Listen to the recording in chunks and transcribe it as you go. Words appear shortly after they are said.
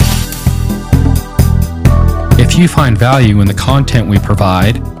you find value in the content we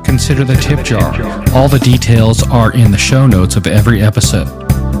provide, consider the tip jar. All the details are in the show notes of every episode.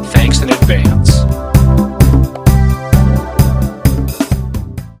 Thanks in advance.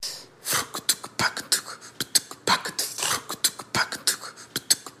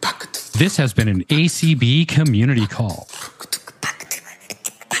 This has been an ACB community call.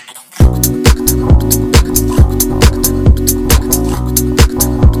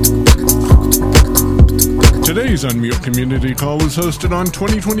 Today's Unmute Community Call was hosted on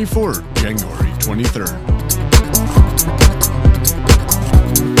 2024, January 23rd.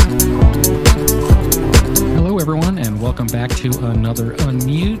 Hello, everyone, and welcome back to another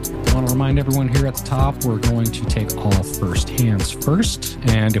Unmute. I want to remind everyone here at the top, we're going to take all first hands first,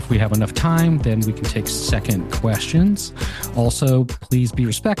 and if we have enough time, then we can take second questions. Also, please be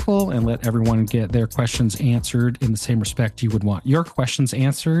respectful and let everyone get their questions answered in the same respect you would want your questions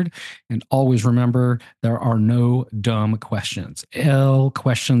answered. And always remember, there are no dumb questions. All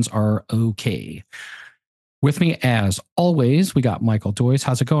questions are okay. With me, as always, we got Michael Doyce.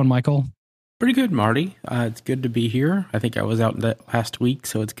 How's it going, Michael? Pretty good, Marty. It's good to be here. I think I was out that last week,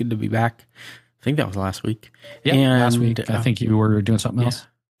 so it's good to be back. I think that was last week. Yeah, last week. I think you were doing something else.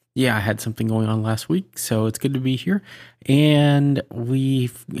 Yeah, I had something going on last week, so it's good to be here. And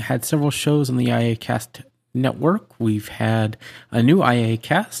we've had several shows on the IACast network. We've had a new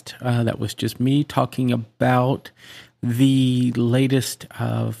IACast that was just me talking about the latest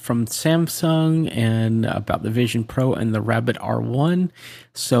from Samsung and about the Vision Pro and the Rabbit R1.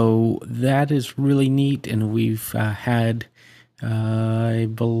 So that is really neat. And we've had, I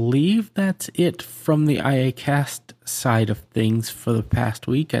believe that's it from the IACast side of things for the past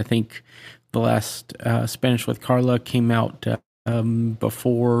week. I think the last Spanish with Carla came out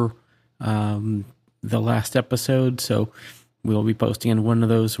before the last episode. So we'll be posting in one of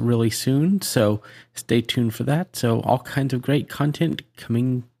those really soon, so stay tuned for that. So all kinds of great content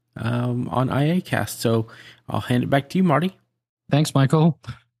coming on IACast. So I'll hand it back to you, Marty. Thanks, Michael.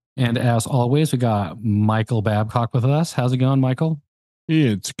 And as always, we got Michael Babcock with us. How's it going, Michael?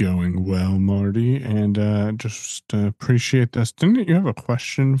 It's going well, Marty, and just appreciate this. Didn't you have a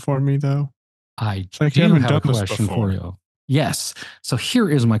question for me, though? I do have a question for you. Yes. So here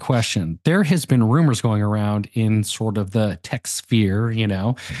is my question. There has been rumors going around in sort of the tech sphere,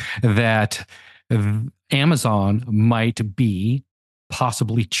 that Amazon might be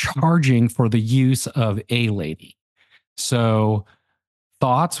possibly charging for the use of A-Lady. So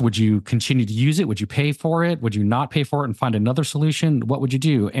thoughts? Would you continue to use it? Would you pay for it? Would you not pay for it and find another solution? What would you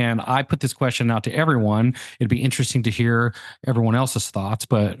do? And I put this question out to everyone. It'd be interesting to hear everyone else's thoughts.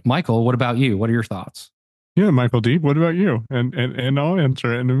 But Michael, what about you? What are your thoughts? Yeah, Michael D., what about you? And I'll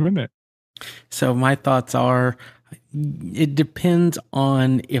answer it in a minute. So my thoughts are, it depends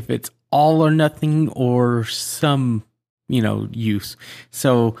on if it's all or nothing or some, use.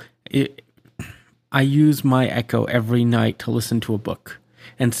 So I use my Echo every night to listen to a book.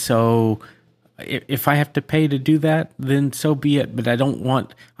 And so if I have to pay to do that, then so be it. But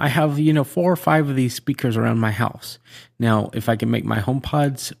I have, 4 or 5 of these speakers around my house. Now, if I can make my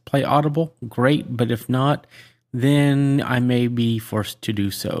HomePods play Audible, great. But if not, then I may be forced to do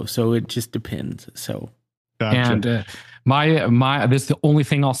so. So it just depends. So, gotcha. And my this is the only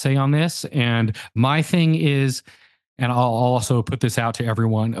thing I'll say on this. And my thing is, and I'll also put this out to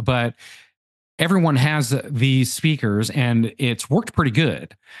everyone, but everyone has these speakers and it's worked pretty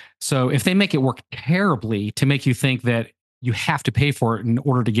good. So if they make it work terribly to make you think that you have to pay for it in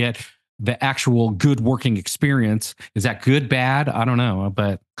order to get the actual good working experience, is that good, bad? I don't know,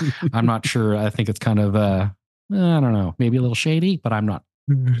 but I'm not sure. I think it's kind of, I don't know, maybe a little shady, but I'm not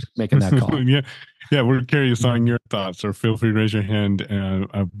making that call. Yeah, we're curious on your thoughts, or feel free to raise your hand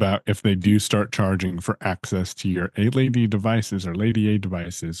about if they do start charging for access to your A-Lady devices or Lady A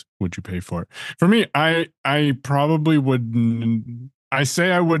devices, would you pay for it? For me, I probably would. I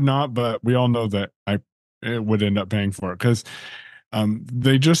say I would not, but we all know that I would end up paying for it because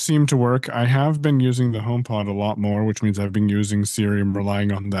they just seem to work. I have been using the HomePod a lot more, which means I've been using Siri and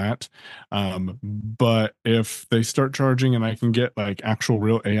relying on that. But if they start charging and I can get like actual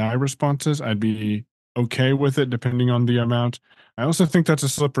real AI responses, I'd be okay with it depending on the amount. I also think that's a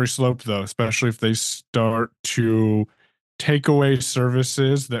slippery slope though, especially if they start to take away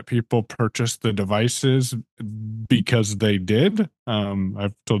services that people purchase the devices because they did.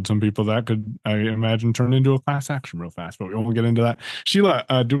 I've told some people that could, I imagine, turn into a class action real fast, but we won't get into that.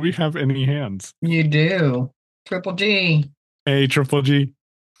 Sheila, do we have any hands? You do. Triple G. Hey, Triple G.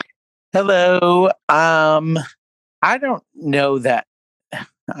 Hello. I don't know that.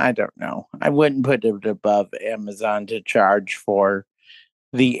 I don't know. I wouldn't put it above Amazon to charge for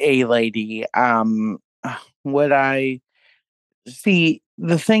the A-Lady. would I see?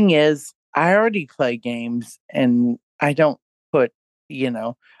 The thing is, I already play games and I don't put,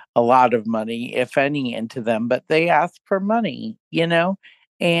 a lot of money, if any, into them, but they ask for money.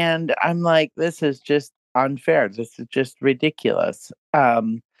 And I'm like, this is just unfair. This is just ridiculous.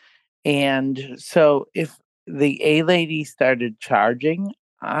 And so if the A lady started charging,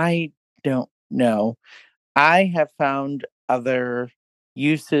 I don't know. I have found other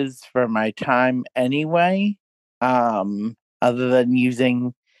uses for my time anyway, other than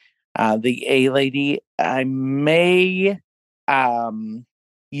using the A lady. I may um,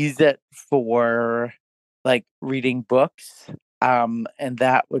 use it for like reading books, and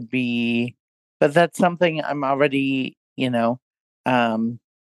that would be, but that's something I'm already, um,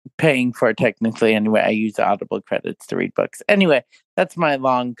 paying for technically anyway. I use Audible credits to read books. Anyway, that's my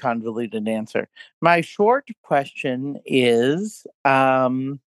long, convoluted answer. My short question is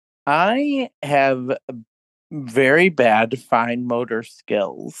I have very bad fine motor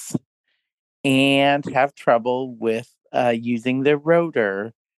skills and have trouble with using the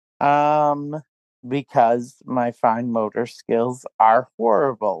rotor um, because my fine motor skills are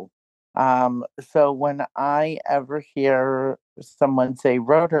horrible. So when I ever hear someone say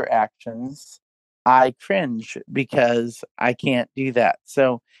rotor actions, I cringe because I can't do that.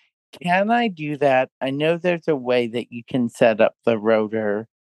 So can I do that? I know there's a way that you can set up the rotor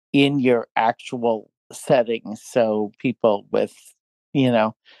in your actual settings so people with, you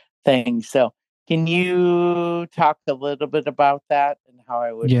know, things. So can you talk a little bit about that and how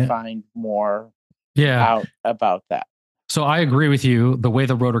I would Yeah. find more Yeah. out about that? So I agree with you. The way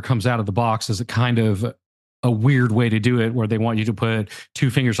the rotor comes out of the box is a kind of a weird way to do it, where they want you to put two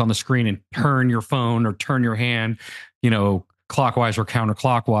fingers on the screen and turn your phone or turn your hand, clockwise or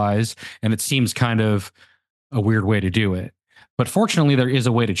counterclockwise. And it seems kind of a weird way to do it. But fortunately, there is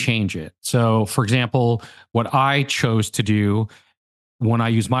a way to change it. So, for example, what I chose to do when I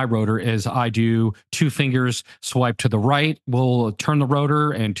use my rotor is I do two fingers swipe to the right will turn the rotor,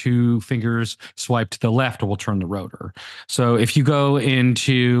 and two fingers swipe to the left will turn the rotor. So if you go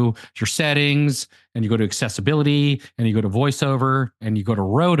into your settings and you go to accessibility and you go to voiceover and you go to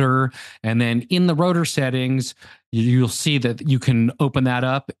rotor, and then in the rotor settings, you'll see that you can open that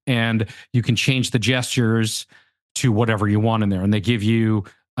up and you can change the gestures to whatever you want in there. And they give you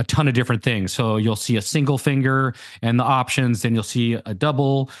a ton of different things. So you'll see a single finger and the options, then you'll see a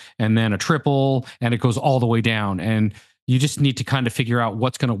double and then a triple, and it goes all the way down. And you just need to kind of figure out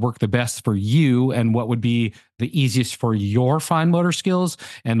what's going to work the best for you and what would be the easiest for your fine motor skills.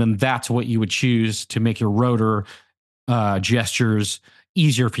 And then that's what you would choose to make your rotor gestures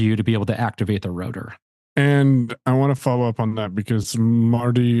easier for you to be able to activate the rotor. And I want to follow up on that because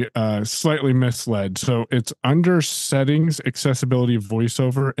Marty slightly misled. So it's under settings, accessibility,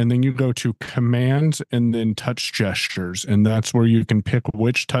 voiceover, and then you go to commands and then touch gestures. And that's where you can pick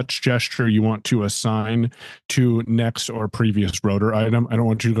which touch gesture you want to assign to next or previous rotor item. I don't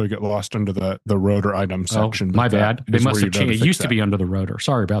want you to go get lost under the rotor item section. My bad. They must have changed. It used to be under the rotor.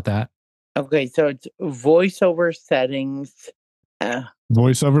 Sorry about that. Okay, so it's voiceover settings.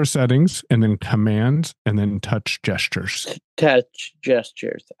 Voiceover settings, and then commands, and then touch gestures. Touch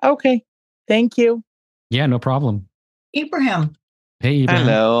gestures. Okay, thank you. Yeah, no problem. Ibrahim. Hey, Ibrahim.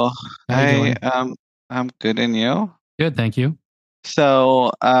 Hello. How you doing? I'm good, and you? Good, thank you.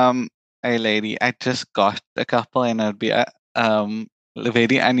 So, hey, lady, I just got a couple, and I'd be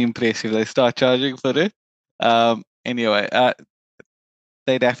very unimpressive. They start charging for it. Anyway,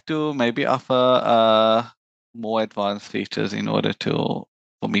 they'd have to maybe offer more advanced features in order for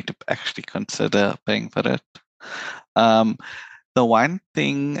me to actually consider paying for it. The one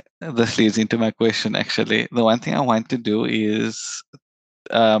thing, this leads into my question actually, the one thing I want to do is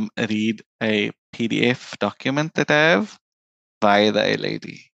read a PDF document that I have via the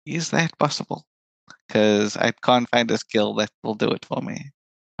A-Lady. Is that possible? Because I can't find a skill that will do it for me.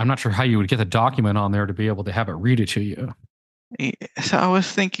 I'm not sure how you would get the document on there to be able to have it read it to you. So I was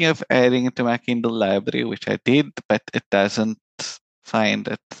thinking of adding it to my Kindle library, which I did, but it doesn't find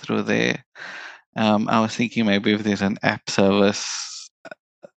it through there. I was thinking maybe if there's an app service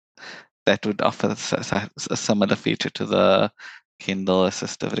that would offer a similar feature to the Kindle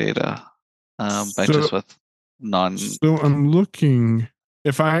Assistive Reader, but just with non. So I'm looking,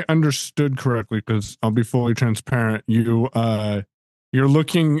 if I understood correctly, because I'll be fully transparent, you're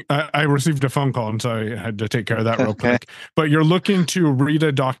looking, I received a phone call, and so I had to take care of that real quick. But you're looking to read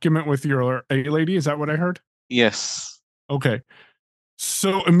a document with your A-Lady? Is that what I heard? Yes. Okay.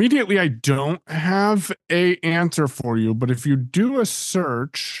 So immediately I don't have an answer for you, but if you do a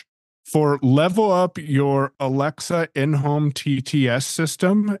search for Level Up Your Alexa in-home TTS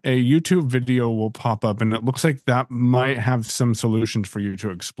system, a YouTube video will pop up, and it looks like that might have some solutions for you to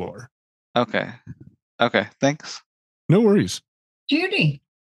explore. Okay, thanks. No worries. Judy.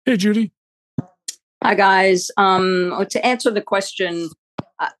 Hey, Judy. Hi, guys. To answer the question,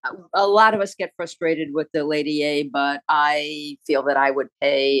 a lot of us get frustrated with the Lady A, but I feel that I would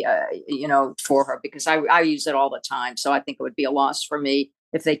pay, for her because I use it all the time. So I think it would be a loss for me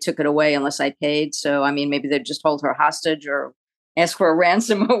if they took it away unless I paid. So, I mean, maybe they'd just hold her hostage or ask for a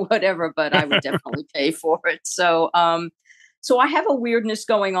ransom or whatever, but I would definitely pay for it. So I have a weirdness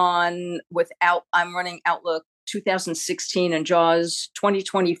going on I'm running Outlook 2016 and JAWS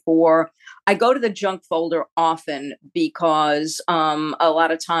 2024. I go to the junk folder often because a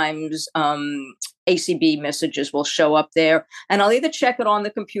lot of times ACB messages will show up there, and I'll either check it on the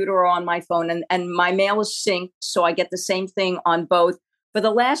computer or on my phone, and my mail is synced, so I get the same thing on both. For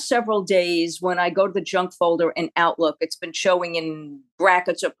the last several days, when I go to the junk folder in Outlook, it's been showing in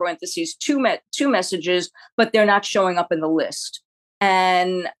brackets or parentheses two messages, but they're not showing up in the list.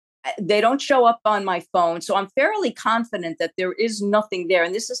 And they don't show up on my phone. So I'm fairly confident that there is nothing there.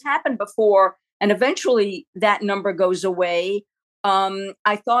 And this has happened before. And eventually that number goes away.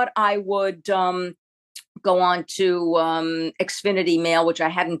 I thought I would go on to Xfinity Mail, which I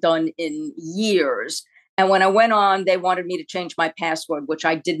hadn't done in years. And when I went on, they wanted me to change my password, which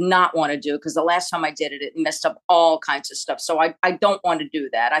I did not want to do because the last time I did it, it messed up all kinds of stuff. So I don't want to do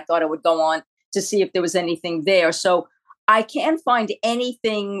that. I thought I would go on to see if there was anything there. So I can't find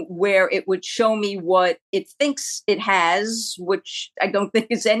anything where it would show me what it thinks it has, which I don't think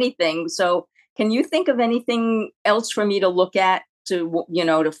is anything. So can you think of anything else for me to look at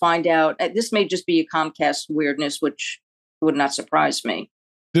to find out? This may just be a Comcast weirdness, which would not surprise me.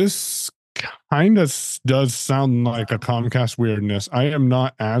 This kind of does sound like a Comcast weirdness. I am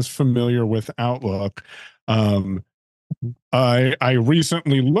not as familiar with Outlook. I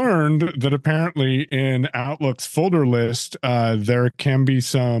recently learned that apparently in Outlook's folder list, there can be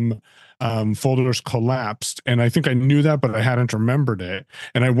some folders collapsed. And I think I knew that, but I hadn't remembered it.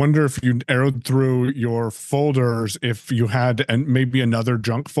 And I wonder if you arrowed through your folders, if you had maybe another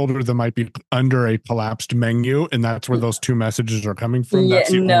junk folder that might be under a collapsed menu. And that's where those two messages are coming from. That's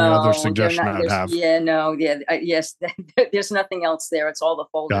the only other suggestion I'd have. Yes. There's nothing else there. It's all the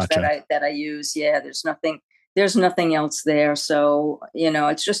folders that I use. Yeah, there's nothing else there. So,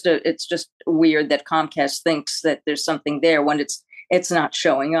 it's just weird that Comcast thinks that there's something there when it's not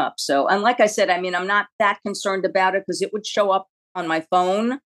showing up. So, and like I said, I mean, I'm not that concerned about it because it would show up on my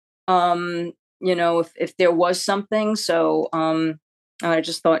phone, if there was something. So, I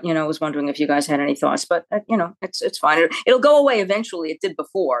just thought, I was wondering if you guys had any thoughts, but it's fine. It'll go away eventually. It did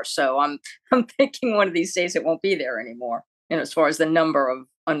before. So I'm thinking one of these days it won't be there anymore, as far as the number of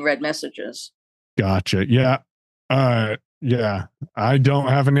unread messages. Gotcha. Yeah. Yeah. I don't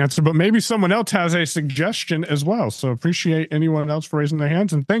have an answer, but maybe someone else has a suggestion as well. So appreciate anyone else for raising their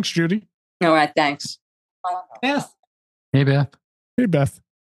hands. And thanks, Judy. All right. Thanks. Beth. Hey, Beth. Hey, Beth.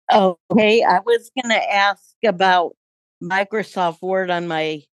 Okay. I was going to ask about Microsoft Word on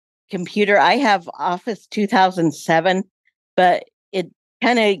my computer. I have Office 2007, but it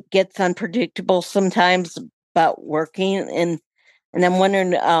kind of gets unpredictable sometimes about working. And I'm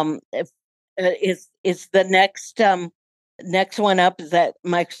wondering if is the next one up, is that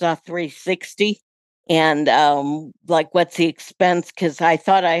Microsoft 360? And what's the expense? Because I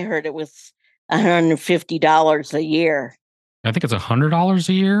thought I heard it was $150 a year. I think it's $100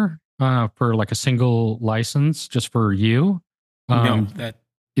 a year for like a single license just for you. No,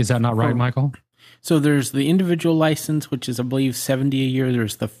 is that not right, Michael? So there's the individual license, which is, I believe, $70 a year.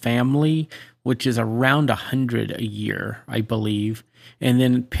 There's the family, which is around $100 a year, I believe. And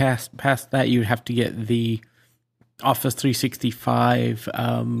then past that, you'd have to get the Office 365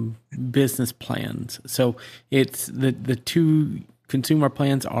 business plans. So it's the two consumer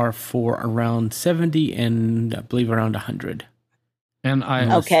plans are for around $70 and I believe around $100. And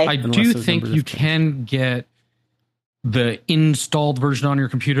I do think you can get the installed version on your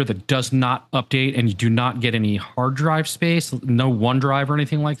computer that does not update, and you do not get any hard drive space, no OneDrive or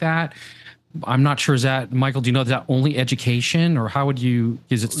anything like that. I'm not sure. Is that, Michael, do you know, is that only education, or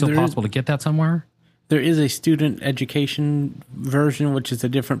is it still possible to get that somewhere? There is a student education version, which is a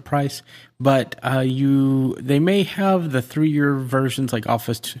different price, but they may have the 3-year versions like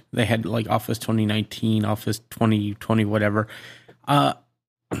Office. They had like Office 2019, Office 2020, whatever.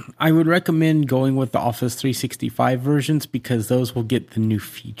 I would recommend going with the Office 365 versions because those will get the new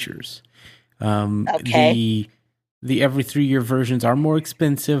features. Okay. The every 3-year versions are more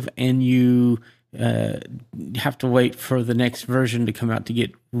expensive, and you have to wait for the next version to come out to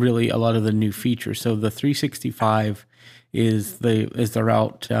get really a lot of the new features. So the 365 is the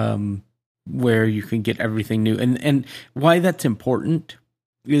route where you can get everything new. And why that's important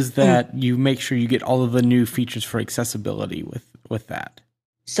is that you make sure you get all of the new features for accessibility with that.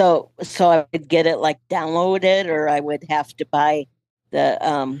 So I would get it like downloaded, or I would have to buy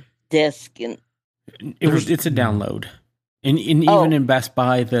the disc. And it's a download. And even in Best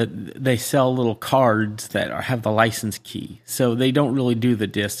Buy, they sell little cards that have the license key, so they don't really do the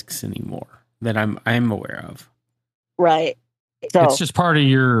discs anymore that I'm aware of. Right. So it's just part of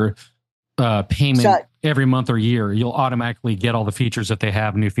your payment every month or year. You'll automatically get all the features that they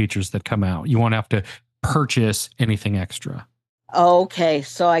have, new features that come out. You won't have to purchase anything extra. Okay,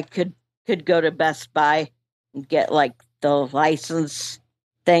 so I could go to Best Buy and get like the license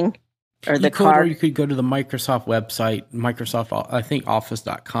thing or the card. Or you could go to the Microsoft website, Microsoft, I think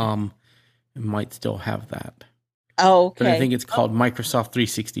Office.com. It might still have that. Oh, okay. But I think it's called Microsoft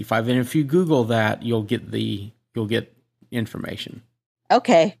 365. And if you Google that, you'll get information.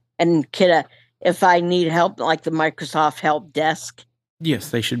 Okay. And if I need help, like the Microsoft help desk. Yes,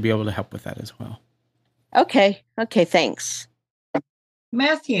 they should be able to help with that as well. Okay. Okay, thanks.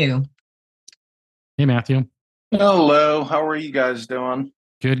 Matthew. Hey, Matthew. Hello. How are you guys doing?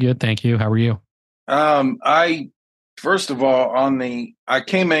 Good. Thank you. How are you? I first of all, I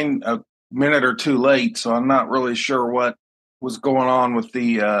came in a minute or two late, so I'm not really sure what was going on with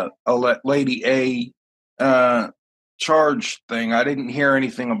the Lady A charge thing. I didn't hear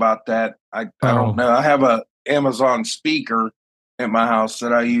anything about that. I don't know. I have a Amazon speaker at my house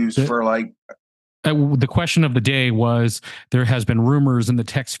that I use for like. The question of the day was, there has been rumors in the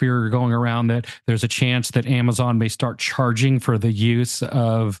tech sphere going around that there's a chance that Amazon may start charging for the use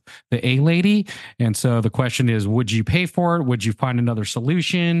of the A-Lady. And so the question is, would you pay for it? Would you find another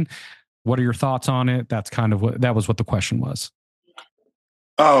solution? What are your thoughts on it? That's kind of what the question was.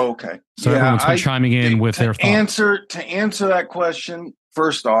 Oh, okay. So everyone's been chiming in with their thoughts. To answer that question,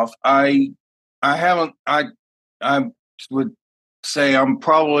 first off, I would say I'm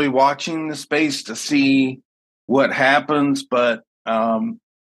probably watching the space to see what happens, but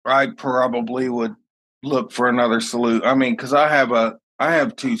I probably would look for another solution. I mean, because I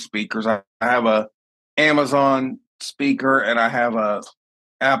have two speakers. I have a Amazon speaker and I have a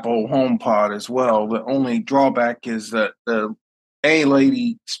Apple HomePod as well. The only drawback is that the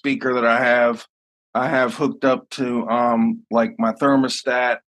A-Lady speaker that I have hooked up to like my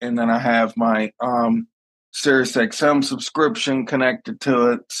thermostat, and then I have my SiriusXM subscription connected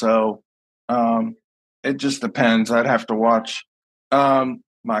to it. So it just depends. I'd have to watch.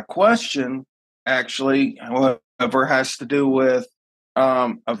 My question actually, however, has to do with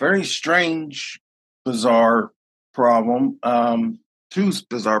a very strange, bizarre problem. Two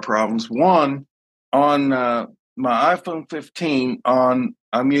bizarre problems. One, on my iPhone 15,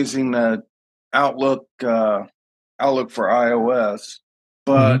 I'm using the Outlook for iOS,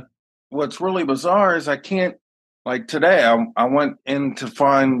 but what's really bizarre is I can't, like today, I went in to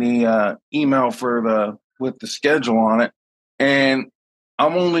find the email with the schedule on it, and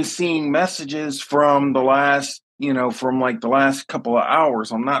I'm only seeing messages from the last couple of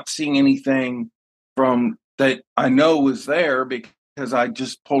hours. I'm not seeing anything from that I know was there because I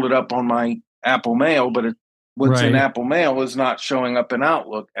just pulled it up on my Apple Mail, but what's in Apple Mail is not showing up in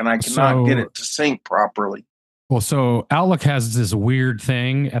Outlook, and I cannot get it to sync properly. Well, so Outlook has this weird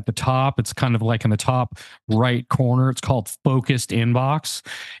thing at the top. It's kind of like in the top right corner. It's called Focused Inbox.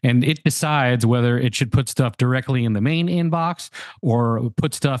 And it decides whether it should put stuff directly in the main inbox or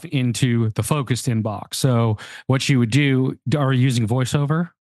put stuff into the focused inbox. So what you would do, are you using VoiceOver?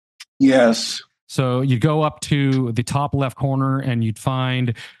 Yes. So you go up to the top left corner and you'd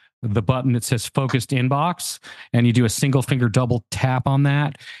find the button that says Focused Inbox, and you do a single finger double tap on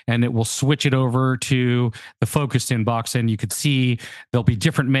that, and it will switch it over to the Focused Inbox, and you could see there'll be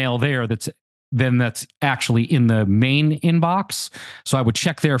different mail there that's actually in the main inbox. So I would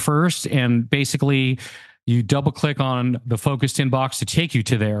check there first, and basically you double click on the Focused Inbox to take you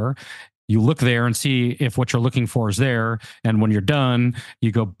to there. You look there and see if what you're looking for is there. And when you're done,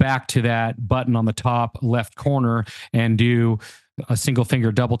 you go back to that button on the top left corner and do a single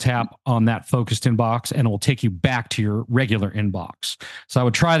finger double tap on that Focused Inbox, and it will take you back to your regular inbox. So I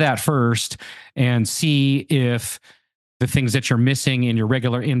would try that first and see if the things that you're missing in your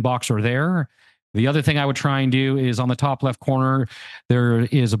regular inbox are there. The other thing I would try and do is on the top left corner, there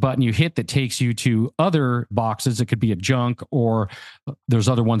is a button you hit that takes you to other boxes. It could be a junk, or there's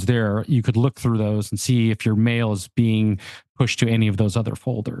other ones there. You could look through those and see if your mail is being pushed to any of those other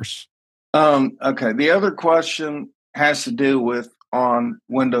folders. Okay. The other question has to do with on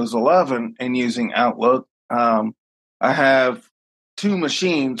Windows 11 and using Outlook. I have 2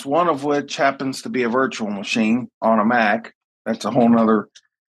 machines, one of which happens to be a virtual machine on a Mac. That's a whole nother.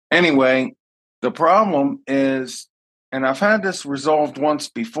 Anyway, the problem is, and I've had this resolved once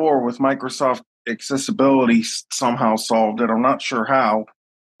before with Microsoft Accessibility somehow solved it. I'm not sure how,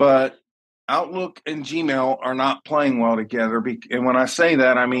 but Outlook and Gmail are not playing well together. And when I say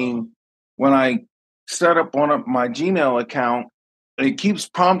that, I mean, when I set up one of my Gmail account, it keeps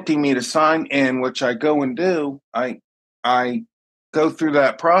prompting me to sign in, which I go and do. I go through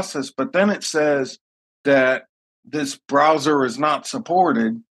that process, but then it says that this browser is not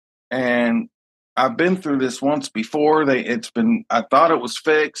supported. And I've been through this once before. I thought it was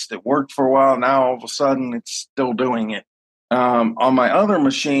fixed. It worked for a while. Now all of a sudden it's still doing it. On my other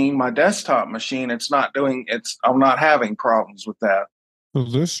machine, my desktop machine, I'm not having problems with that. So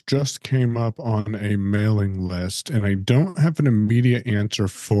this just came up on a mailing list, and I don't have an immediate answer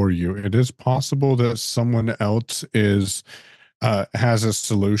for you. It is possible that someone else has a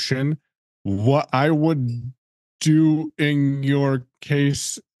solution. What I would do in your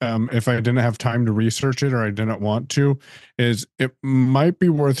case, if I didn't have time to research it or I didn't want to, is it might be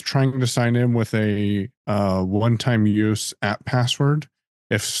worth trying to sign in with a one-time use app password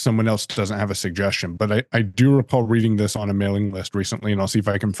if someone else doesn't have a suggestion. But I do recall reading this on a mailing list recently, and I'll see if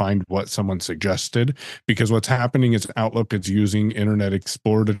I can find what someone suggested, because what's happening is Outlook is using Internet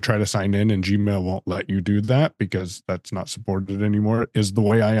Explorer to try to sign in, and Gmail won't let you do that because that's not supported anymore, is the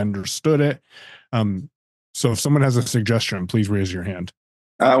way I understood it. So if someone has a suggestion, please raise your hand.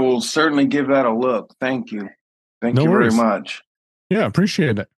 I will certainly give that a look. Thank you. Thank you very much. Yeah,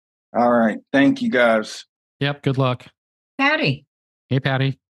 appreciate it. All right. Thank you, guys. Yep. Good luck. Patty. Hey,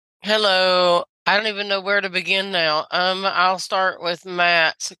 Patty. Hello. I don't even know where to begin now. I'll start with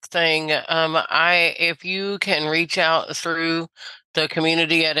Matt's thing. If you can reach out through the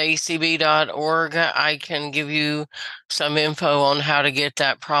community at acb.org, I can give you some info on how to get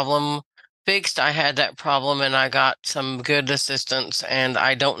that problem fixed. I had that problem and I got some good assistance, and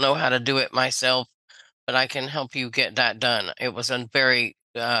I don't know how to do it myself, but I can help you get that done. It was a very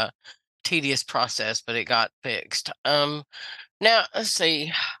tedious process, but it got fixed. Now, let's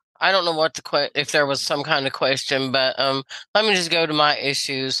see. I don't know what if there was some kind of question, but let me just go to my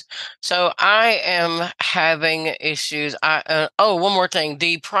issues. So I am having issues. One more thing.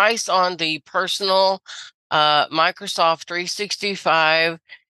 The price on the personal Microsoft 365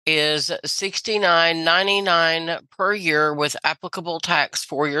 is $69.99 per year with applicable tax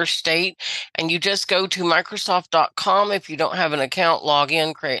for your state. And you just go to Microsoft.com. If you don't have an account, log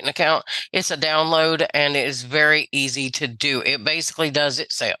in, create an account. It's a download and it is very easy to do. It basically does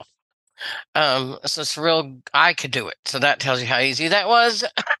itself. So it's I could do it. So that tells you how easy that was. All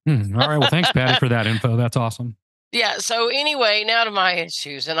right. Well, thanks, Patty, for that info. That's awesome. Yeah. So anyway, now to my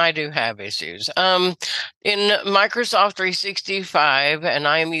issues, and I do have issues. In Microsoft 365, and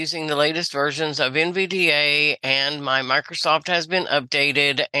I am using the latest versions of NVDA, and my Microsoft has been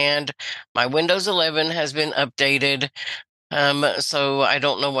updated, and my Windows 11 has been updated. So I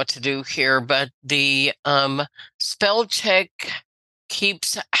don't know what to do here, but the spell check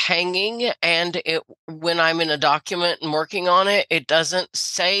keeps hanging, and when I'm in a document and working on it, it doesn't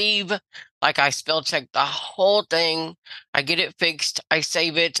save. Like, I spell check the whole thing, I get it fixed, I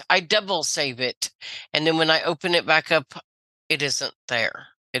save it, I double save it, and then when I open it back up, it isn't there.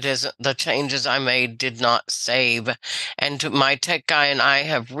 It isn't. The changes I made did not save, and my tech guy and I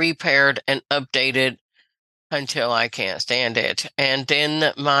have repaired and updated until I can't stand it. And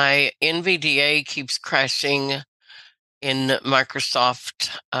then my NVDA keeps crashing in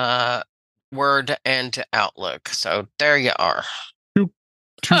Microsoft Word and Outlook. So there you are.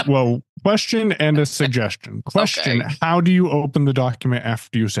 Well, question and a suggestion. Question, okay. How do you open the document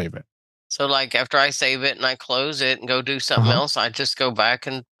after you save it? So like after I save it and I close it and go do something else, I just go back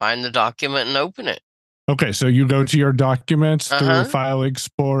and find the document and open it. Okay, so you go to your documents through File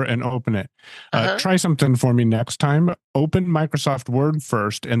Explorer and open it. Try something for me next time. Open Microsoft Word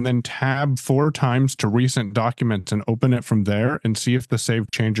first and then tab 4 times to recent documents and open it from there and see if the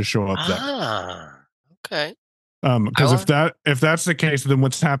saved changes show up there. Okay. Because if that's the case, then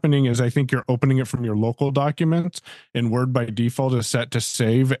what's happening is I think you're opening it from your local documents, and Word by default is set to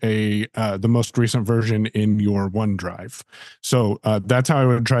save the most recent version in your OneDrive. So that's how I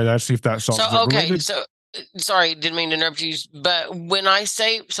would try that. See if that solves it. Okay, so sorry, didn't mean to interrupt you, but when I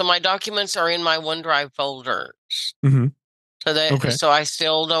save, so my documents are in my OneDrive folders. Mm-hmm. So I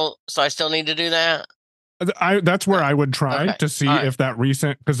still need to do that. That's where I would try to see if that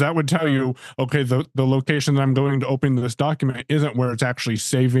recent, because that would tell you, okay, the location that I'm going to open this document isn't where it's actually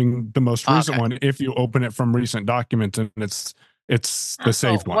saving the most recent one. If you open it from recent documents and it's It's the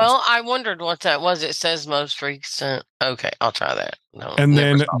saved ones. Well, I wondered what that was. It says most recent. Okay, I'll try that. No, And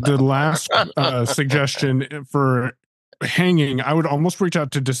never then saw that the before. last suggestion for hanging, I would almost reach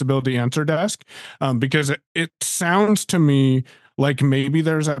out to Disability Answer Desk, because it sounds to me like maybe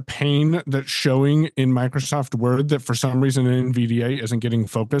there's a pane that's showing in Microsoft Word that for some reason NVDA isn't getting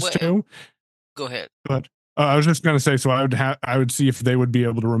focused to. Go ahead. But I was just going to say, so I would see if they would be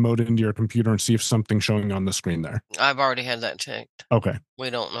able to remote into your computer and see if something's showing on the screen there. I've already had that checked. Okay. We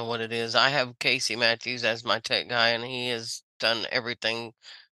don't know what it is. I have Casey Matthews as my tech guy, and he has done everything.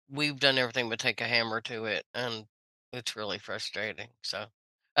 We've done everything but take a hammer to it, and it's really frustrating. So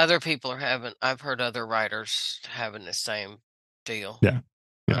other people are having, I've heard other writers having the same deal. Yeah.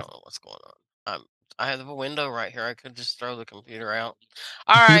 I don't know what's going on. I have a window right here. I could just throw the computer out.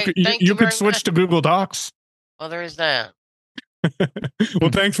 All right. You could switch to Google Docs. Well, there is that.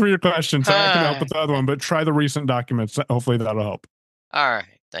 Well, thanks for your question. Sorry I can help with the other one, but try the recent documents. Hopefully that'll help. All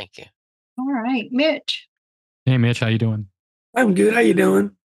right. Thank you. All right, Mitch. Hey, Mitch, how you doing? I'm good. How you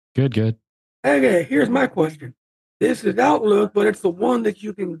doing? Good. Okay, here's my question. This is Outlook, but it's the one that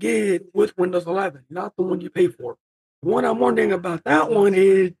you can get with Windows 11, not the one you pay for. The one I'm wondering about that one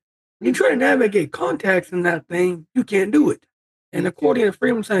is when you try to navigate contacts in that thing, you can't do it. And according to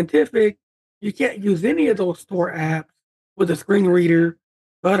Freedom Scientific, you can't use any of those store apps with a screen reader,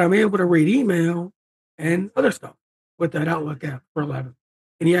 but I'm able to read email and other stuff with that Outlook app for 11.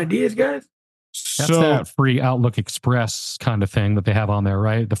 Any ideas, guys? That's that free Outlook Express kind of thing that they have on there,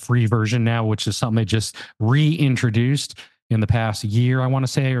 right? The free version now, which is something they just reintroduced in the past year, I want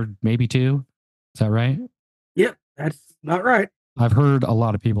to say, or maybe 2. Is that right? Yep, that's not right. I've heard a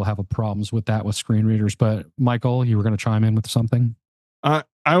lot of people have problems with that with screen readers, but Michael, you were going to chime in with something?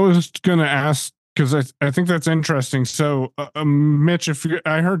 I was going to ask, because I think that's interesting. So, Mitch,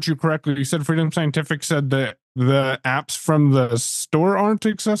 I heard you correctly, you said Freedom Scientific said that the apps from the store aren't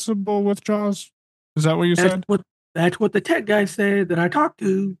accessible with JAWS. Is that what you said? That's what the tech guy said that I talked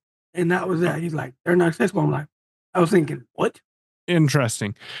to, and that was that. He's like, they're not accessible. I'm like, I was thinking, what?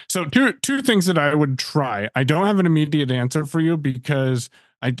 Interesting. So two things that I would try. I don't have an immediate answer for you because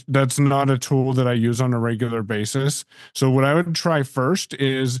that's not a tool that I use on a regular basis. So what I would try first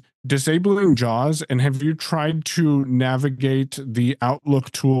is disabling JAWS. And have you tried to navigate the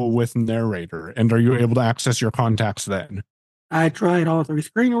Outlook tool with Narrator? And are you able to access your contacts then? I tried all 3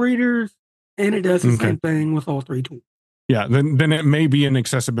 screen readers, and it does the same thing with all 3 tools. Yeah, then it may be an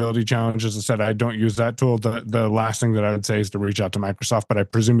accessibility challenge. As I said, I don't use that tool. The last thing that I would say is to reach out to Microsoft, but I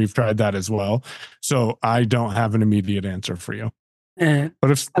presume you've tried that as well. So I don't have an immediate answer for you. But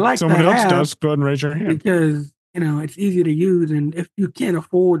if someone else does, go ahead and raise your hand. Because, it's easy to use, and if you can't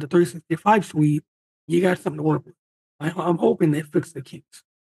afford the 365 suite, you got something to work with. I'm hoping they fix the kinks.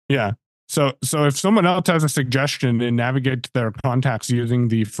 Yeah. So if someone else has a suggestion and navigate to their contacts using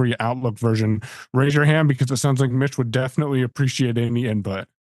the free Outlook version, raise your hand because it sounds like Mitch would definitely appreciate any input.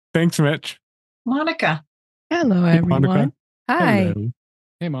 Thanks, Mitch. Monica. Hello, everyone. Monica. Hi. Hello.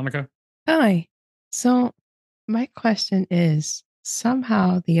 Hey, Monica. Hi. So my question is,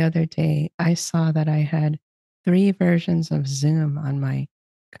 somehow the other day I saw that I had 3 versions of Zoom on my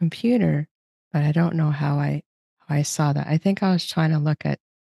computer, but I don't know how I saw that. I think I was trying to look at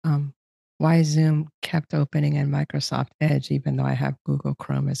why Zoom kept opening in Microsoft Edge, even though I have Google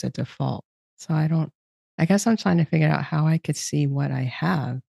Chrome as a default. So I guess I'm trying to figure out how I could see what I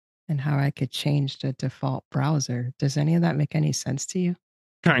have and how I could change the default browser. Does any of that make any sense to you?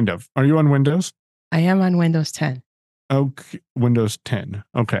 Kind of. Are you on Windows? I am on Windows 10. Okay, Windows 10.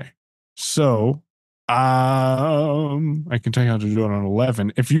 Okay. So, I can tell you how to do it on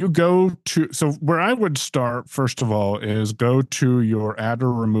 11. If you go to, so where I would start, first of all, is go to your add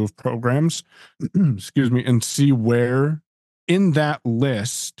or remove programs, excuse me, and see where in that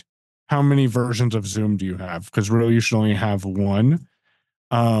list, how many versions of Zoom do you have? Because really you should only have one.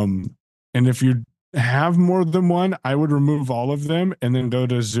 And if you have more than one, I would remove all of them and then go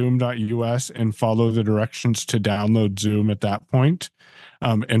to zoom.us and follow the directions to download Zoom at that point,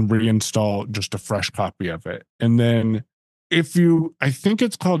 and reinstall just a fresh copy of it. And then I think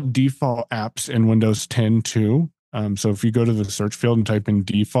it's called default apps in Windows 10 too. So if you go to the search field and type in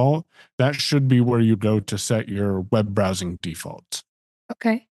default, that should be where you go to set your web browsing defaults.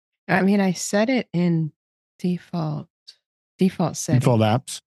 Okay. I mean, I set it in default settings. Default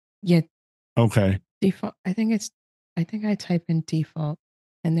apps? Yeah. Okay. Default. I think I type in default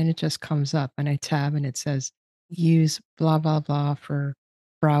and then it just comes up and I tab and it says use blah, blah, blah for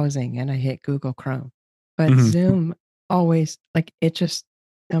browsing. And I hit Google Chrome. But Zoom always,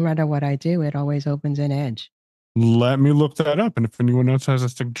 no matter what I do, it always opens in Edge. Let me look that up. And if anyone else has a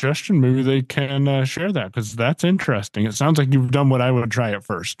suggestion, maybe they can share that, because that's interesting. It sounds like you've done what I would try at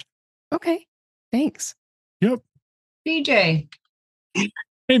first. Okay. Thanks. Yep. DJ. Hey,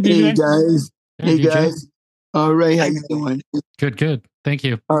 Hey DJ. guys. Hey DJ. guys. All right, how you doing? Good. Thank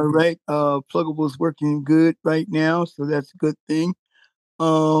you. All right. Pluggable's working good right now, so that's a good thing.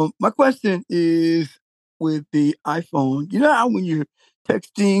 My question is with the iPhone. You know how when you're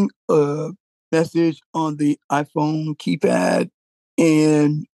texting a message on the iPhone keypad,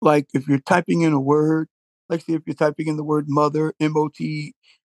 and like if you're typing in a word, like say if you're typing in the word mother, MOT,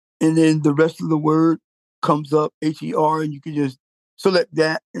 and then the rest of the word comes up HER, and you can just select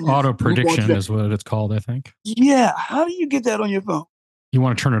that. And just Auto move on to prediction that. is what it's called, I think. Yeah. How do you get that on your phone? You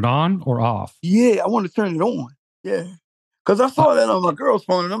want to turn it on or off? Yeah, I want to turn it on. Yeah. Because I saw that on my girl's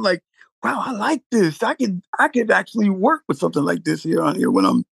phone, and I'm like, wow, I like this. I could actually work with something like this here on here when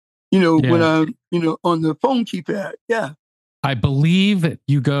I'm, when I'm, on the phone keypad. Yeah. I believe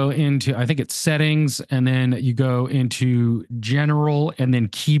you go into, I think it's settings, and then you go into general, and then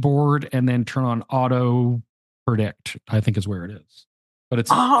keyboard, and then turn on auto predict, I think is where it is. But it's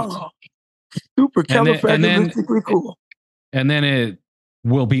super califragilistically cool. And then it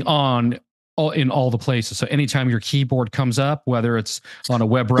will be on in all the places. So anytime your keyboard comes up, whether it's on a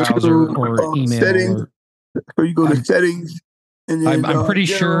web browser or email, settings, so you go to settings, and then I'm pretty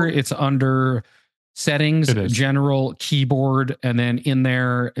general. sure it's under settings, general, keyboard, and then in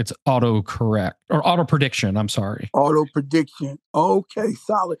there it's auto correct or auto prediction. I'm sorry. Auto prediction. Okay,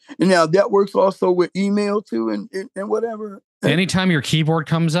 solid. And now that works also with email too, and whatever. Anytime your keyboard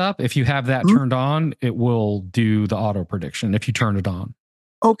comes up, if you have that turned on, it will do the auto prediction if you turn it on.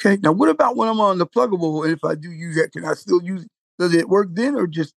 Okay. Now, what about when I'm on the Pluggable? And if I do use that, can I still use it? Does it work then, or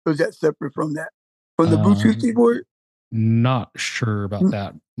is that separate from that? From the Bluetooth keyboard? Not sure about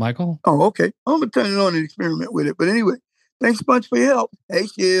that. Michael? Oh, okay. I'm going to turn it on and experiment with it. But anyway, thanks a bunch for your help. Hey,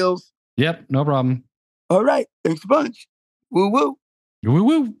 Shields. Yep, no problem. All right. Thanks a bunch. Woo woo. Woo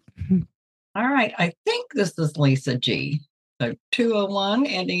woo. All right. I think this is Lisa G. So 201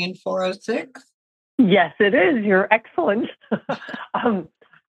 ending in 406. Yes, it is. You're excellent.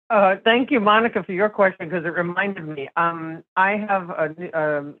 Thank you, Monica, for your question, because it reminded me. I have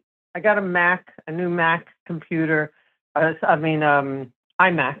I got a Mac, a new Mac computer.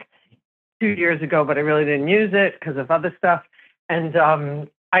 iMac 2 years ago, but I really didn't use it because of other stuff. And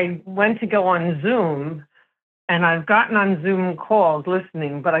I went to go on Zoom, and I've gotten on Zoom calls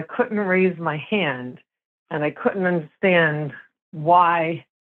listening, but I couldn't raise my hand, and I couldn't understand why.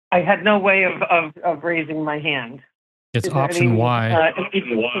 I had no way of raising my hand. It's option Y.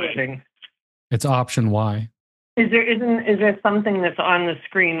 It's option Y. Is there something that's on the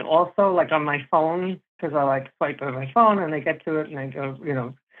screen also, like on my phone? Because I swipe on my phone and I get to it and I go,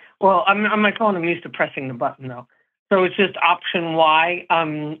 Well, on my phone I'm used to pressing the button though, so it's just option Y.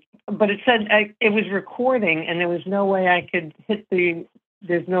 But it said it was recording, and there was no way I could hit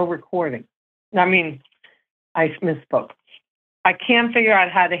There's no recording. I misspoke. I can't figure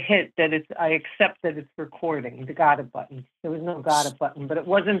out how to hit that. I accept that it's recording, the got it button. There was no got it button, but it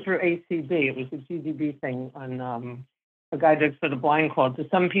wasn't through ACB. It was a GDB thing on a guide for the blind called. Do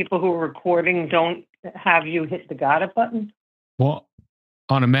some people who are recording don't have you hit the got it button? Well,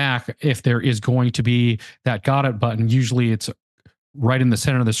 on a Mac, if there is going to be that got it button, usually it's right in the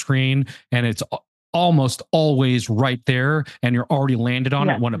center of the screen, and it's almost always right there, and you're already landed on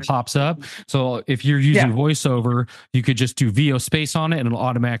it when it pops up. So if you're using VoiceOver, you could just do VO space on it, and it'll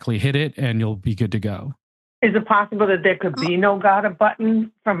automatically hit it, and you'll be good to go. Is it possible that there could be no got it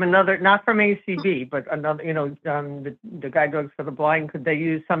button from another, not from ACB, but another, the Guide Dogs for the Blind? Could they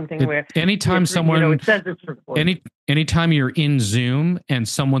use something where anytime someone, it says it's recorded? Anytime you're in Zoom and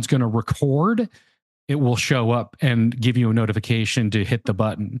someone's going to record, it will show up and give you a notification to hit the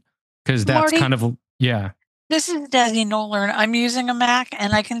button. Because that's Marty, This is Desi Nolan. I'm using a Mac,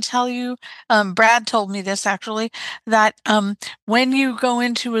 and I can tell you, Brad told me this actually, that when you go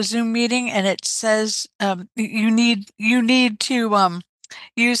into a Zoom meeting and it says you need to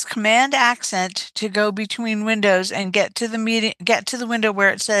use Command Accent to go between windows and get to the window where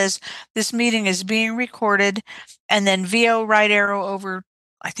it says this meeting is being recorded, and then VO right arrow over,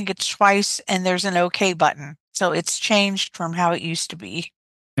 I think it's twice, and there's an OK button. So it's changed from how it used to be.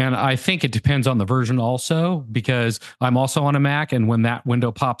 And I think it depends on the version also, because I'm also on a Mac, and when that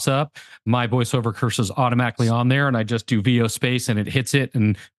window pops up, my VoiceOver cursor is automatically on there, and I just do VO space and it hits it,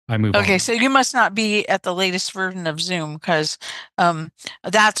 and I move Okay, on. so you must not be at the latest version of Zoom because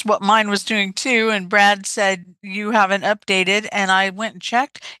that's what mine was doing too. And Brad said you haven't updated, and I went and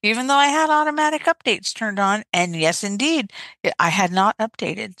checked, even though I had automatic updates turned on. And yes, indeed, I had not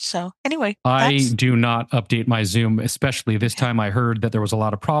updated. So anyway, I do not update my Zoom, especially this time. I heard that there was a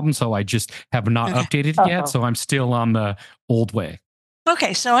lot of problems, so I just have not updated it yet. So I'm still on the old way.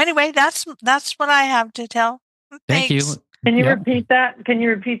 Okay, so anyway, that's what I have to tell. Thank you. Thanks. Can you repeat that? Can you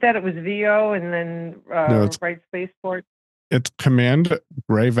repeat that? It was VO and then No, it's- right spaceport. It's Command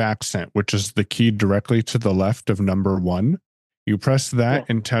Brave Accent, which is the key directly to the left of number 1. You press that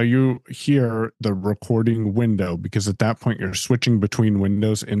until you hear the recording window, because at that point you're switching between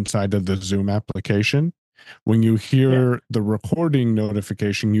windows inside of the Zoom application. When you hear the recording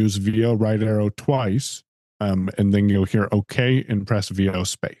notification, use VO right arrow twice, and then you'll hear OK and press VO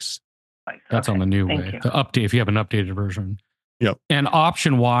space. That's on the new Thank way. you. The update, if you have an updated version. Yep. And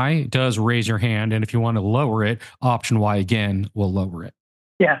Option Y does raise your hand. And if you want to lower it, Option Y again will lower it.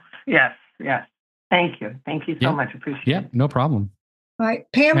 Yes, yes, yes. Thank you. Thank you so Yeah. much. Appreciate Yeah, it. no problem. All right,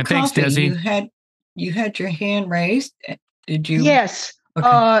 Pam And thanks, Coffee, Desi. you had your hand raised. Did you? Yes.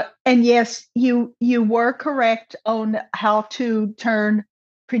 Okay. And yes, you were correct on how to turn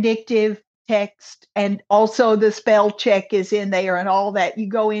predictive text, and also the spell check is in there and all that. You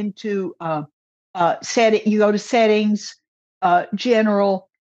go into you go to settings, general,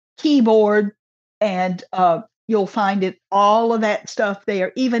 keyboard, and you'll find it, all of that stuff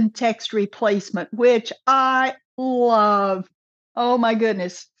there, even text replacement, which I love. Oh my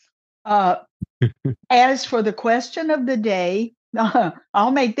goodness. As for the question of the day,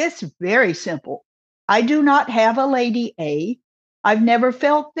 I'll make this very simple. I do not have a Lady A. I've never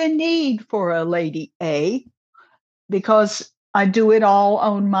felt the need for a Lady A because I do it all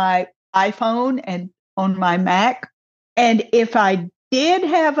on my iPhone and on my Mac. And if I did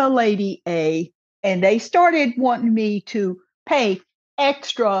have a Lady A and they started wanting me to pay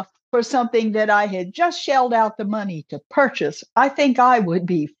extra for something that I had just shelled out the money to purchase, I think I would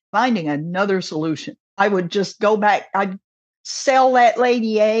be finding another solution. I would just go back. I'd sell that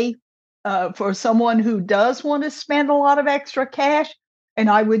Lady A for someone who does want to spend a lot of extra cash, and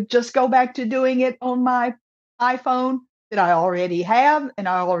I would just go back to doing it on my iPhone that I already have and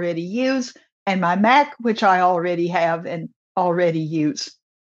I already use, and my Mac, which I already have and already use.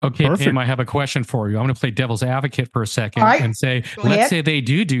 Okay, Perfect. Pam, I have a question for you. I'm going to play devil's advocate for a second All right. and say, Go let's ahead. say they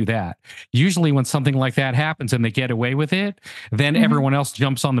do that. Usually when something like that happens and they get away with it, then Mhm. everyone else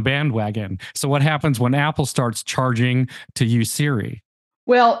jumps on the bandwagon. So what happens when Apple starts charging to use Siri?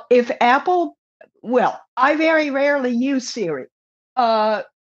 Well, I very rarely use Siri.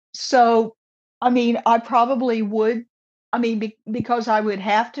 So, I mean, I probably would, because I would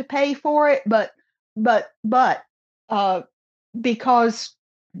have to pay for it, but because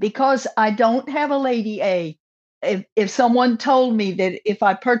I don't have a Lady A, if someone told me that if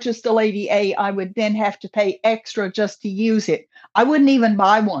I purchased a Lady A, I would then have to pay extra just to use it, I wouldn't even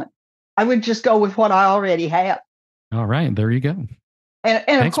buy one. I would just go with what I already have. All right, there you go. And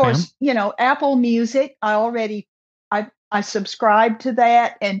Thanks, of course, Apple Music, I subscribe to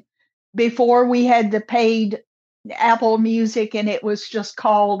that. And before we had the paid Apple Music, and it was just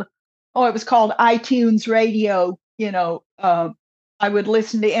called iTunes Radio. I would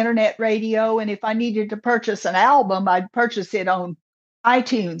listen to internet radio, and if I needed to purchase an album, I'd purchase it on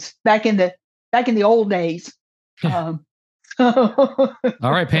iTunes back in the old days. All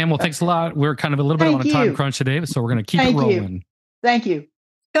right, Pam. Well, thanks a lot. We're kind of a little bit on a Thank time you. crunch today, so we're going to keep Thank it you. rolling. Thank you.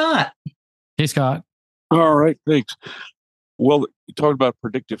 Scott. Hey, Scott. All right, thanks. Well, you talked about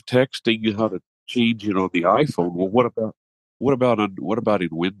predictive texting, how to change it on the iPhone. Well, what about in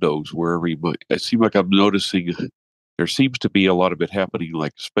Windows, wherever you might? It seems like I'm noticing there seems to be a lot of it happening,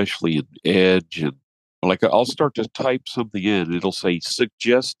 like especially in Edge, and like I'll start to type something in, it'll say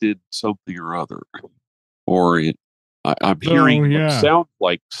suggested something or other, or I'm hearing what sounds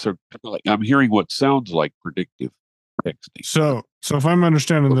like I'm hearing what sounds like predictive texting. So if I'm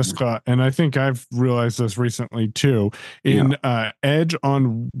understanding this, Scott, and I think I've realized this recently too, in Edge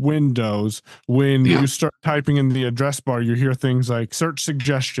on Windows, when you start typing in the address bar, you hear things like search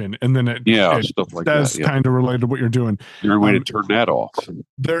suggestion, and then it stuff like that's that. Yeah. kind of related to what you're doing. Is there a way to turn that off?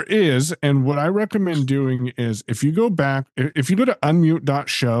 There is, and what I recommend doing is if you go to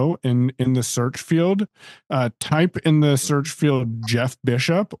unmute.show in the search field, type in the search field Jeff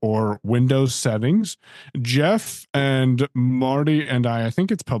Bishop or Windows settings. Jeff and Marty and I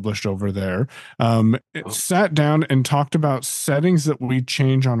think it's published over there, sat down and talked about settings that we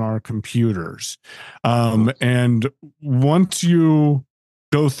change on our computers. And once you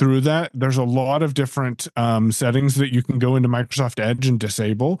go through that. There's a lot of different settings that you can go into Microsoft Edge and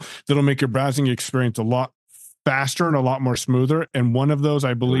disable that'll make your browsing experience a lot faster and a lot more smoother. And one of those,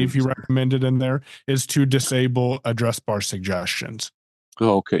 I believe he recommended in there, is to disable address bar suggestions.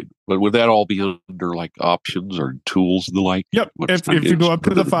 Oh, okay. But would that all be under like options or tools and the like? Yep. If you go up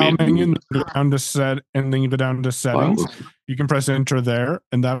to the file menu and go down to then you go down to settings, you can press enter there,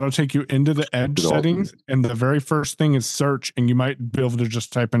 and that'll take you into the Edge settings. And the very first thing is search, and you might be able to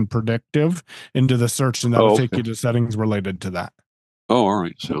just type in predictive into the search, and that'll take you to settings related to that. Oh, all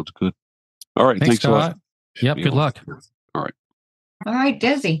right. Sounds good. All right. Thanks a lot. Yep. Good luck. All right. All right,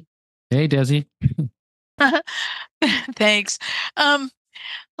 Desi. Hey, Desi. Thanks.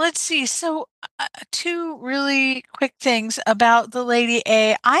 Let's see. So, two really quick things about the Lady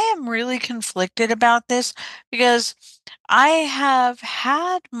A. I am really conflicted about this because I have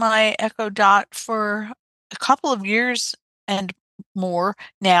had my Echo Dot for a couple of years and more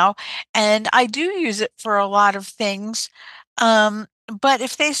now, and I do use it for a lot of things. But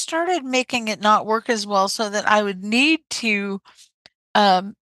if they started making it not work as well so that I would need to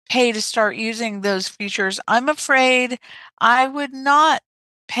pay to start using those features, I'm afraid I would not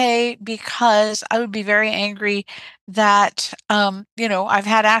pay, because I would be very angry that, I've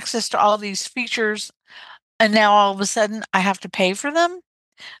had access to all these features and now all of a sudden I have to pay for them.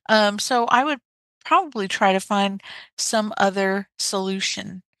 So I would probably try to find some other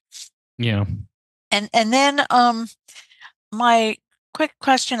solution. Yeah. And then my quick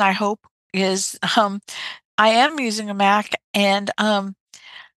question, I hope, is I am using a Mac, and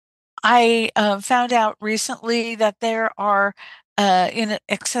I found out recently that there are I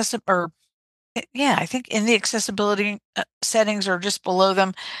think in the accessibility settings or just below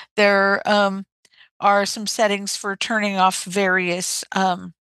them, there are some settings for turning off various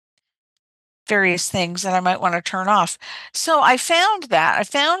things that I might want to turn off. So I found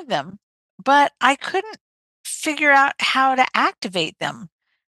them, but I couldn't figure out how to activate them.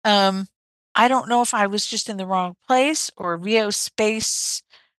 I don't know if I was just in the wrong place or VO Space,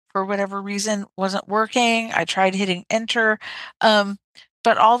 for whatever reason, wasn't working. I tried hitting enter,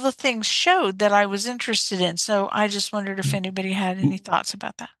 but all the things showed that I was interested in. So I just wondered if anybody had any thoughts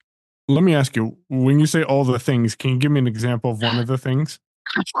about that. Let me ask you, when you say all the things, can you give me an example of one of the things?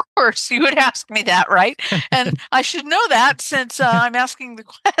 Of course, you would ask me that, right? And I should know that since I'm asking the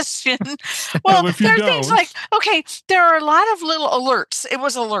question. Well, there are things like, okay, there are a lot of little alerts. It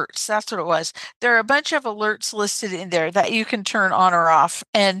was alerts. That's what it was. There are a bunch of alerts listed in there that you can turn on or off.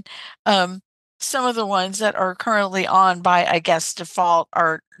 And some of the ones that are currently on by, I guess, default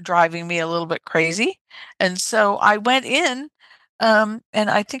are driving me a little bit crazy. And so I went in, and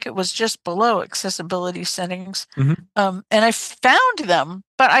I think it was just below accessibility settings. And I found them,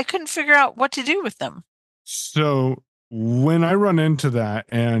 but I couldn't figure out what to do with them. So when I run into that,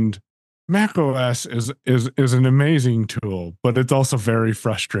 and macOS is an amazing tool, but it's also very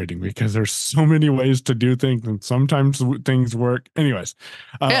frustrating because there's so many ways to do things, and sometimes things work. Anyways,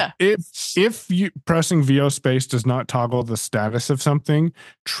 if you pressing VO Space does not toggle the status of something,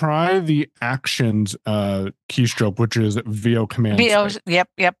 try the actions keystroke, which is VO command. VO,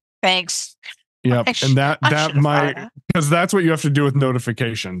 yep. Thanks. Yep, and that might, because that's what you have to do with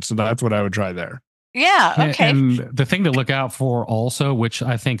notifications. So that's what I would try there. Yeah. Okay. And the thing to look out for also, which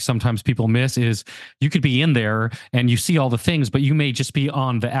I think sometimes people miss, is you could be in there and you see all the things, but you may just be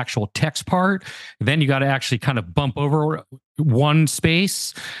on the actual text part. Then you got to actually kind of bump over one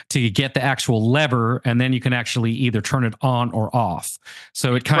space to get the actual lever, and then you can actually either turn it on or off.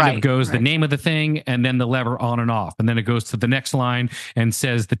 So it kind of goes the name of the thing and then the lever on and off, and then it goes to the next line and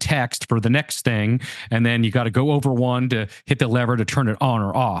says the text for the next thing, and then you got to go over one to hit the lever to turn it on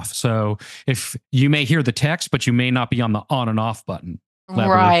or off. So if you may hear the text, but you may not be on the on and off button,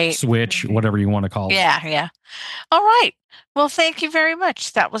 lever, switch, whatever you want to call it. Yeah. All right. Well, thank you very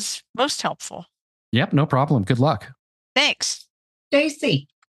much. That was most helpful. Yep, no problem. Good luck. Thanks. Stacy.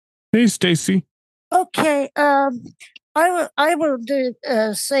 Hey, Stacy. Okay. I will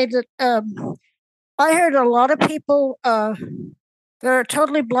say that I heard a lot of people that are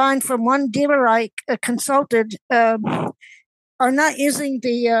totally blind from one dealer I consulted are not using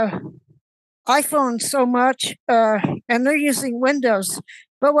the iPhone so much, and they're using Windows.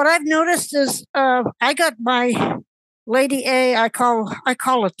 But what I've noticed is I got my Lady A. I call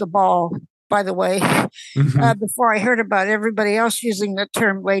it the ball, by the way, before I heard about everybody else using the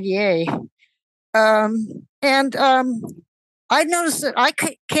term Lady A. And I noticed that I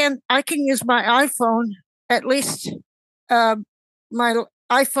can use my iPhone, at least my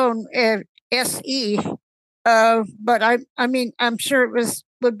iPhone SE. But I mean, I'm sure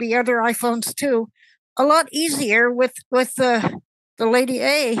would be other iPhones too. A lot easier with the the Lady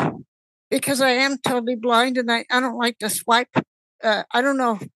A because I am totally blind and I don't like to swipe. I don't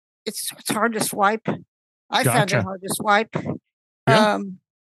know. It's hard to swipe. I found it Gotcha. hard to swipe. Yeah.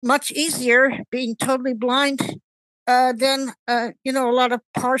 Much easier being totally blind than a lot of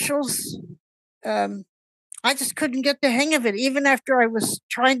partials. I just couldn't get the hang of it, even after I was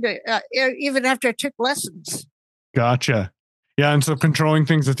trying to, even after I took lessons. Gotcha. Yeah, and so controlling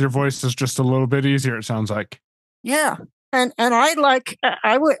things with your voice is just a little bit easier, it sounds like. Yeah, and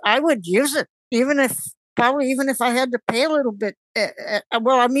I would use it even if I had to pay a little bit.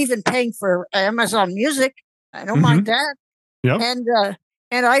 Well, I'm even paying for Amazon Music. I don't mind that. Yep.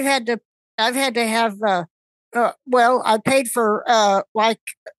 And I've had to have well, I paid for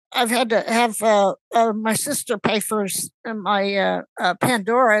I've had to have my sister pay for my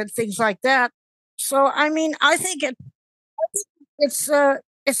Pandora and things like that. So I mean, I think it's a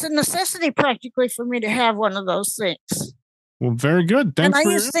necessity practically for me to have one of those things. Well, very good. Thanks. And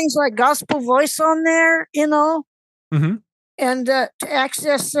I use things like Gospel Voice on there, and to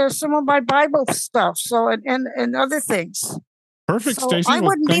access some of my Bible stuff. So and other things. Perfect, So Stacy. I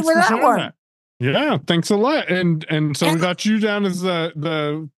wouldn't be without one. That. Yeah, thanks a lot. And so we got you down as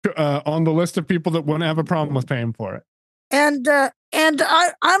the on the list of people that wouldn't have a problem with paying for it. And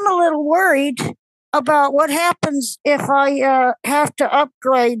I'm a little worried about what happens if I have to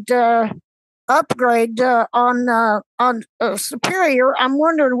upgrade on Superior. I'm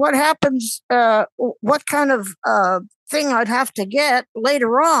wondering what happens, what kind of thing I'd have to get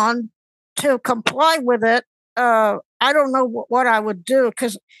later on to comply with it. I don't know what I would do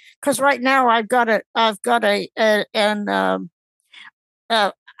because right now I don't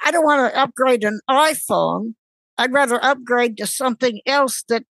want to upgrade an iPhone. I'd rather upgrade to something else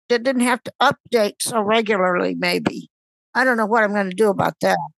that didn't have to update so regularly. Maybe I don't know what I'm going to do about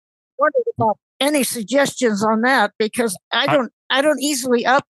that. What about any suggestions on that? Because I don't easily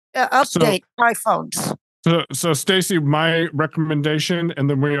update iPhones. So Stacy, my recommendation, and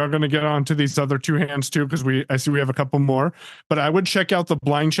then we are going to get on to these other two hands too, because I see we have a couple more, but I would check out the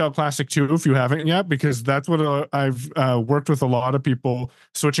Blind Shell Classic 2 if you haven't yet, because that's what I've worked with a lot of people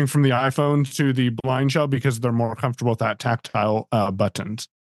switching from the iPhone to the Blind Shell because they're more comfortable with that tactile buttons.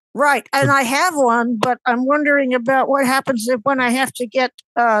 Right. And I have one, but I'm wondering about what happens when I have to get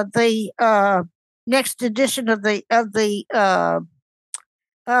the next edition of the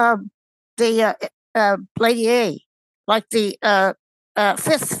Lady A, like the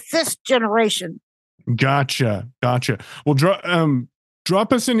fifth generation. Gotcha. Well,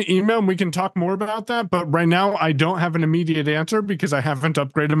 drop us an email and we can talk more about that. But right now, I don't have an immediate answer because I haven't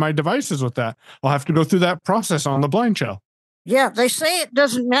upgraded my devices with that. I'll have to go through that process on the Blind Shell. Yeah, they say it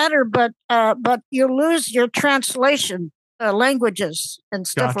doesn't matter, but you lose your translation languages and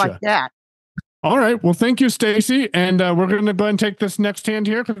stuff like that. All right. Well, thank you, Stacy. And we're going to go ahead and take this next hand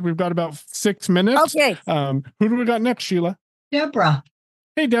here because we've got about 6 minutes. Okay. Who do we got next, Sheila? Deborah.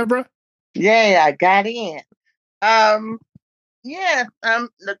 Hey, Deborah. Yeah, I got in. The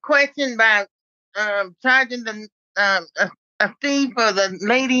question about charging a fee for the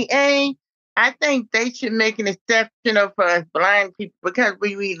Lady A, I think they should make an exception for us blind people because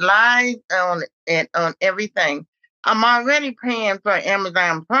we rely on it on everything. I'm already paying for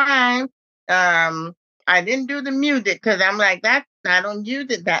Amazon Prime. I didn't do the music because I'm like I don't use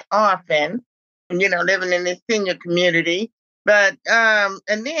it that often, living in this senior community. But and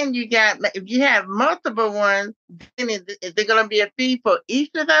then if you have multiple ones, then is there going to be a fee for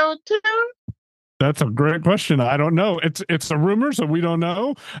each of those two? That's a great question. I don't know. It's a rumor, so we don't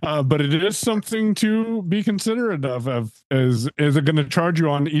know. But it is something to be considerate of. Is it going to charge you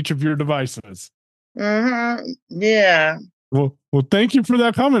on each of your devices? Yeah. Well, thank you for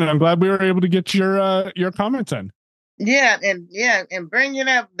that comment. I'm glad we were able to get your comments in. Yeah, and bring it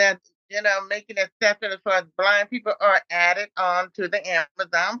up that making exceptions for blind people are added on to the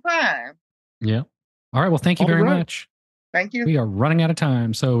Amazon Prime. Yeah. All right. Well, thank you very much. Thank you. We are running out of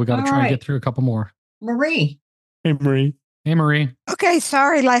time, so we got to try and get through a couple more. Marie. Hey, Marie. Hey, Marie. Okay,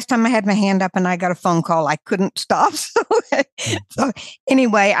 sorry. Last time I had my hand up and I got a phone call. I couldn't stop. So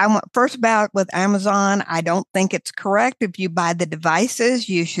anyway, I want first about with Amazon. I don't think it's correct. If you buy the devices,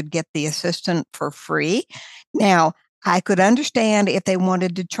 you should get the assistant for free. Now, I could understand if they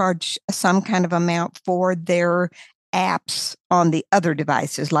wanted to charge some kind of amount for their apps on the other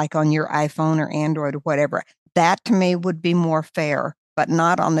devices, like on your iPhone or Android or whatever. That to me would be more fair, but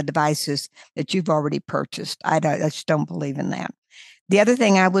not on the devices that you've already purchased. I just don't believe in that. The other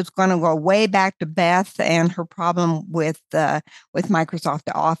thing, I was going to go way back to Beth and her problem with Microsoft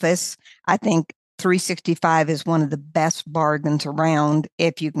Office. I think 365 is one of the best bargains around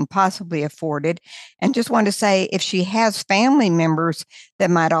if you can possibly afford it. And just want to say, if she has family members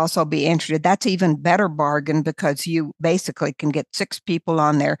that might also be interested, that's even better bargain because you basically can get 6 people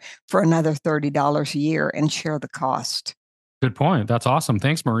on there for another $30 a year and share the cost. Good point. That's awesome.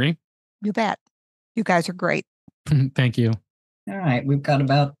 Thanks, Marie. You bet. You guys are great. Thank you. All right. We've got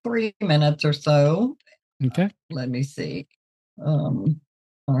about 3 minutes or so. Okay. Let me see. All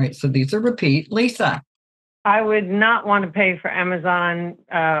right. So these are repeat. Lisa. I would not want to pay for Amazon.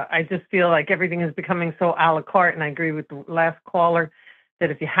 I just feel like everything is becoming so a la carte, and I agree with the last caller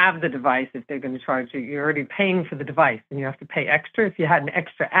that if you have the device, if they're going to charge you, you're already paying for the device, and you have to pay extra. If you had an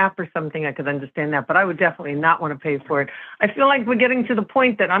extra app or something, I could understand that, but I would definitely not want to pay for it. I feel like we're getting to the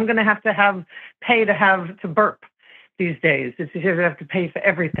point that I'm going to have to burp these days. It's you have to pay for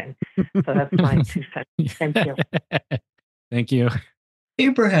everything. So that's my 2 cents. Thank you. Thank you.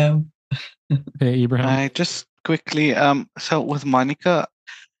 Ibrahim. Hey, Ibrahim. I just quickly, so with Monica,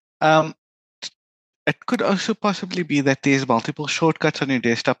 it could also possibly be that there's multiple shortcuts on your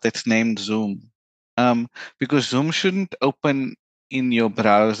desktop that's named Zoom. Because Zoom shouldn't open in your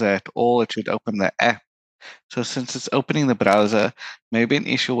browser at all. It should open the app. So since it's opening the browser, maybe an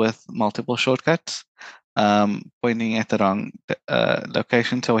issue with multiple shortcuts pointing at the wrong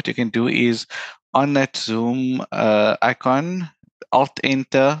location. So what you can do is on that Zoom icon,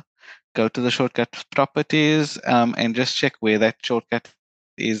 Alt-Enter, go to the shortcut properties, and just check where that shortcut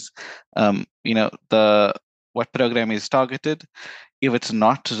is, what program is targeted. If it's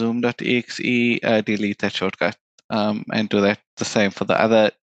not zoom.exe, delete that shortcut, and do that the same for the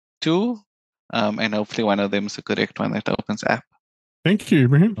other 2. And hopefully one of them is the correct one that opens app. Thank you,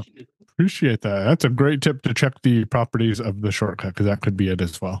 Ibrahim. Appreciate that. That's a great tip to check the properties of the shortcut, because that could be it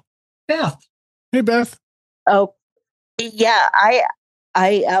as well. Beth. Hey, Beth. Oh, yeah.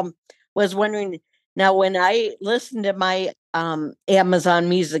 I was wondering, now when I listen to my Amazon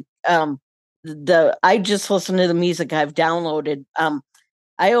Music, I just listen to the music I've downloaded.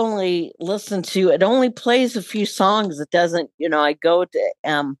 I only listen to, it only plays a few songs. It doesn't, I go to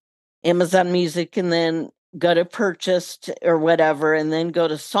Amazon Music and then go to purchased or whatever, and then go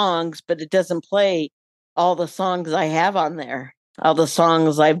to songs, but it doesn't play all the songs I have on there, all the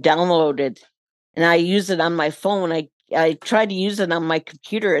songs I've downloaded. And I use it on my phone. I tried to use it on my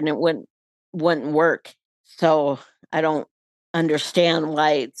computer and it wouldn't work. So I don't understand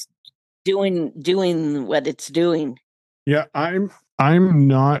why it's doing what it's doing. Yeah, I'm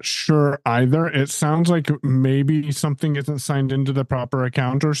not sure either. It sounds like maybe something isn't signed into the proper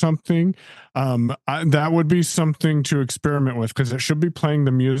account or something. That would be something to experiment with, because it should be playing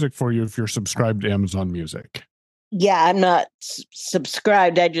the music for you if you're subscribed to Amazon Music. Yeah, I'm not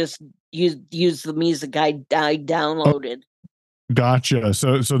subscribed. I just use the music I downloaded. Gotcha.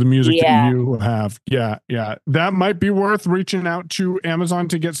 So the music that you have, yeah, that might be worth reaching out to Amazon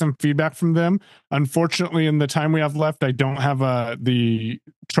to get some feedback from them. Unfortunately, in the time we have left, I don't have the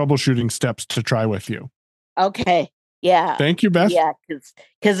troubleshooting steps to try with you. Okay. Yeah. Thank you, Beth. Yeah,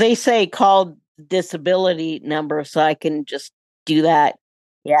 because they say call disability number, so I can just do that.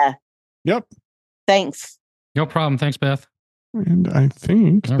 Yeah. Yep. Thanks. No problem. Thanks, Beth. And I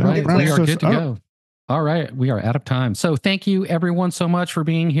think all that right, we wraps are us good to up. go. All right, we are out of time. So thank you everyone so much for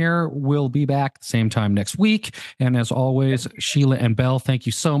being here. We'll be back same time next week. And as always, Sheila and Belle, thank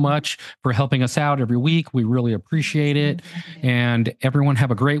you so much for helping us out every week. We really appreciate it. And everyone have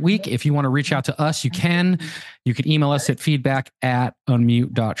a great week. If you want to reach out to us, you can. You can email us at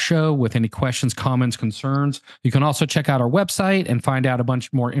feedback@unmute.show with any questions, comments, concerns. You can also check out our website and find out a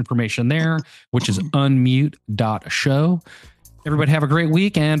bunch more information there, which is unmute.show. Everybody have a great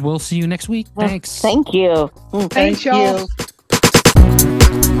week, and we'll see you next week. Thanks. Thank you. Thanks, y'all.